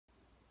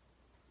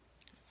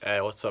Hey,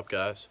 what's up,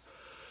 guys?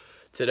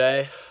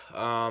 Today,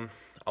 I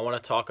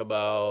want to talk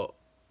about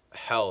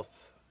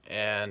health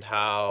and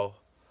how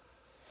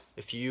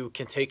if you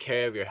can take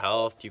care of your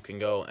health, you can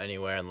go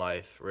anywhere in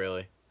life,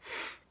 really.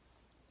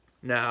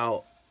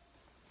 Now,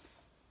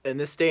 in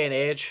this day and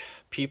age,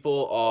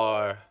 people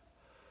are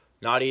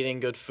not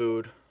eating good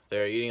food.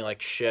 They're eating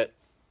like shit,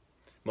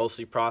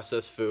 mostly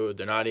processed food.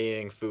 They're not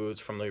eating foods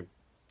from the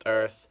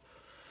earth.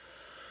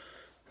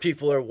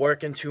 People are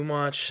working too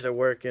much. They're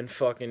working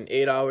fucking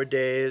 8-hour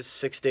days,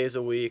 6 days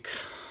a week.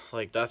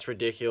 Like, that's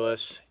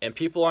ridiculous. And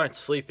people aren't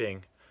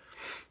sleeping.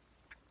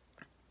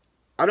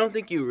 I don't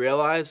think you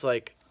realize,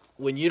 like,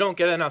 when you don't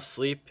get enough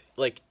sleep,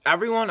 like,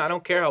 everyone, I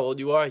don't care how old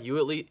you are, you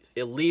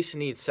at least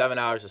need 7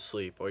 hours of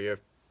sleep, or you're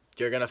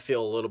gonna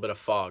feel a little bit of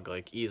fog,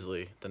 like,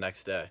 easily the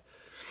next day.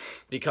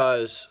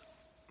 Because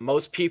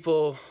most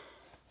people,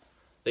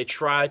 they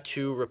try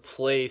to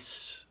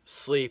replace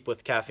sleep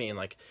with caffeine.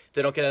 Like, if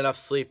they don't get enough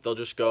sleep, they'll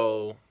just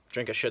go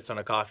drink a shit ton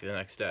of coffee the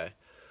next day.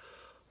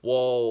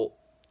 Well,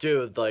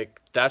 dude,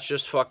 like, that's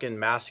just fucking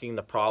masking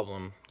the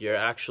problem. You're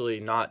actually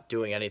not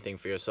doing anything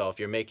for yourself.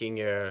 You're making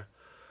your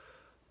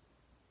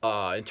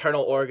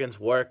internal organs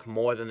work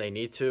more than they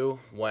need to,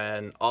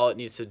 when all it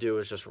needs to do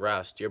is just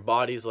rest. Your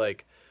body's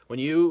like, when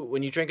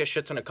you drink a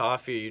shit ton of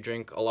coffee, or you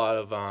drink a lot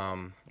of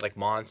like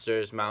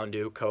Monsters, Mountain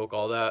Dew, Coke,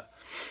 all that,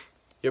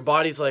 your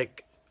body's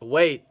like,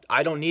 wait,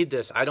 I don't need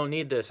this. I don't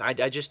need this. I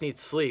just need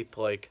sleep.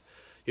 Like,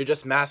 you're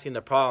just masking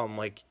the problem.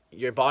 Like,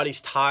 your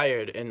body's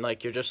tired, and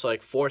like you're just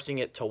like forcing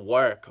it to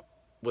work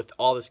with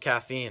all this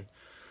caffeine.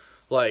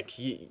 Like,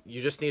 you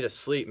just need to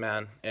sleep,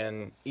 man,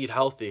 and eat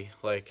healthy.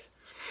 Like,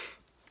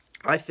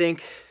 I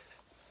think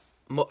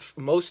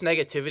most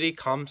negativity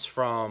comes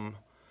from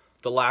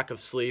the lack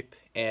of sleep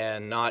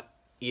and not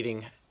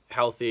eating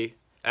healthy.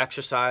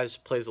 Exercise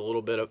plays a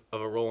little bit of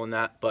a role in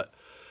that, but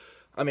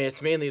I mean,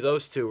 it's mainly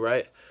those two,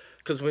 right?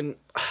 Because when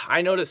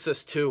I notice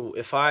this too,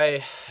 if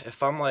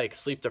I'm like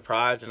sleep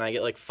deprived and I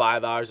get like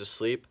 5 hours of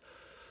sleep,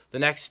 the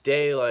next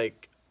day,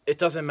 like, it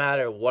doesn't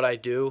matter what I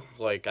do.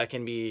 Like, I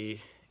can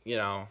be,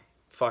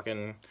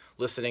 fucking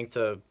listening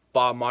to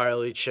Bob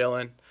Marley,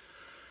 chilling.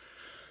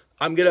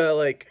 I'm gonna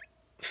like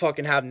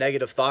fucking have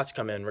negative thoughts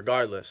come in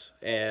regardless,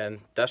 and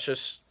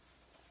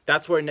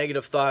that's where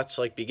negative thoughts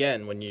like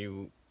begin. When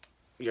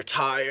you're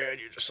tired,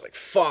 you're just like,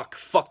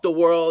 fuck the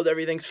world,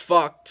 everything's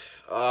fucked.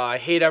 I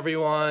hate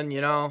everyone,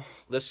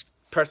 this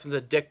person's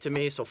a dick to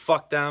me, so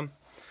fuck them.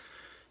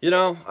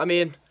 I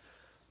mean,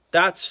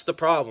 that's the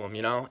problem,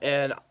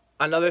 And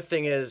another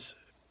thing is,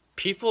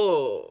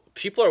 people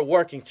are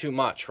working too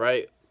much,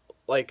 right?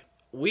 Like,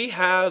 we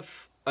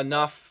have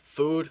enough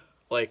food.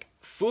 Like,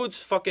 food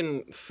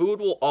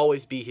will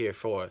always be here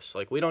for us.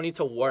 Like, we don't need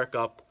to work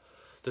up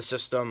the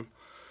system.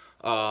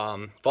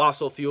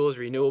 Fossil fuels,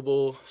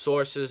 renewable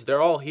sources,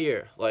 they're all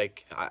here.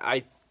 Like,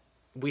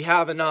 we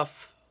have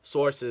enough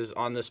sources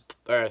on this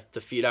earth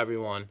to feed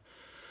everyone.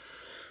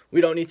 We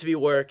don't need to be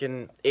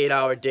working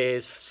 8-hour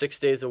days, 6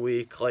 days a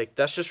week. Like,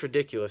 that's just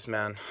ridiculous,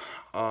 man.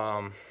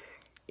 I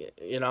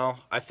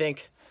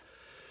think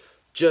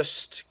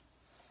just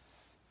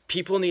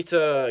people need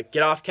to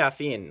get off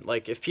caffeine.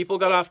 Like, if people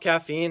got off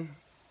caffeine,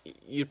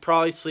 you'd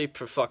probably sleep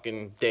for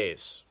fucking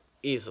days,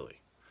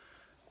 easily.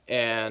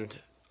 And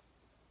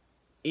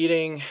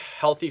eating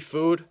healthy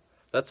food,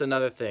 that's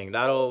another thing.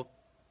 That'll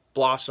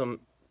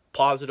blossom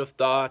positive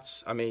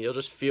thoughts. I mean, you'll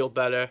just feel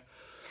better.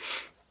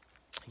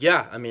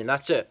 Yeah, I mean,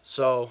 that's it.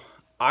 So,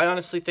 I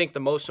honestly think the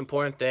most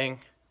important thing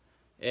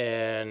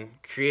in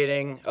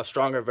creating a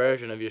stronger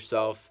version of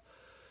yourself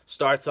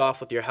starts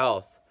off with your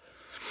health.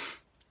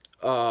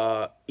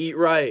 Eat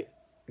right,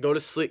 go to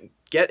sleep,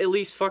 get at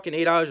least fucking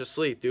 8 hours of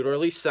sleep, dude, or at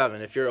least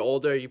 7. If you're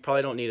older, you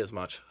probably don't need as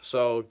much.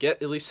 So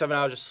get at least 7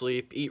 hours of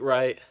sleep, eat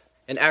right,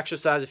 and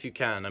exercise if you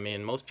can. I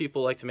mean, most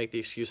people like to make the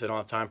excuse they don't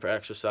have time for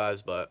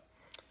exercise, but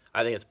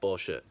I think it's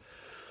bullshit.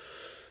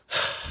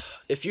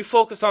 If you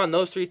focus on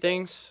those 3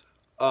 things,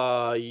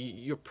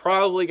 you're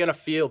probably gonna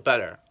feel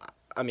better.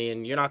 I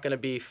mean, you're not gonna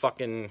be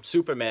fucking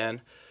Superman,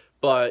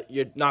 but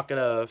you're not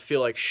gonna feel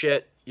like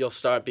shit. You'll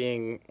start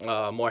being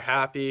more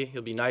happy.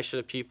 You'll be nicer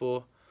to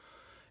people,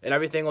 and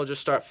everything will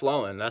just start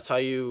flowing. That's how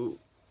you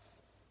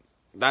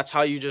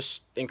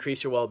just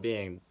increase your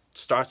well-being.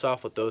 Starts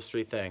off with those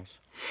 3 things.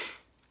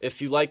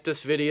 If you like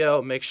this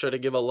video, make sure to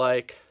give a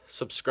like,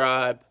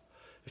 subscribe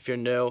if you're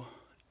new,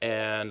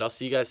 and I'll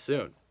see you guys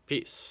soon.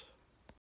 Peace.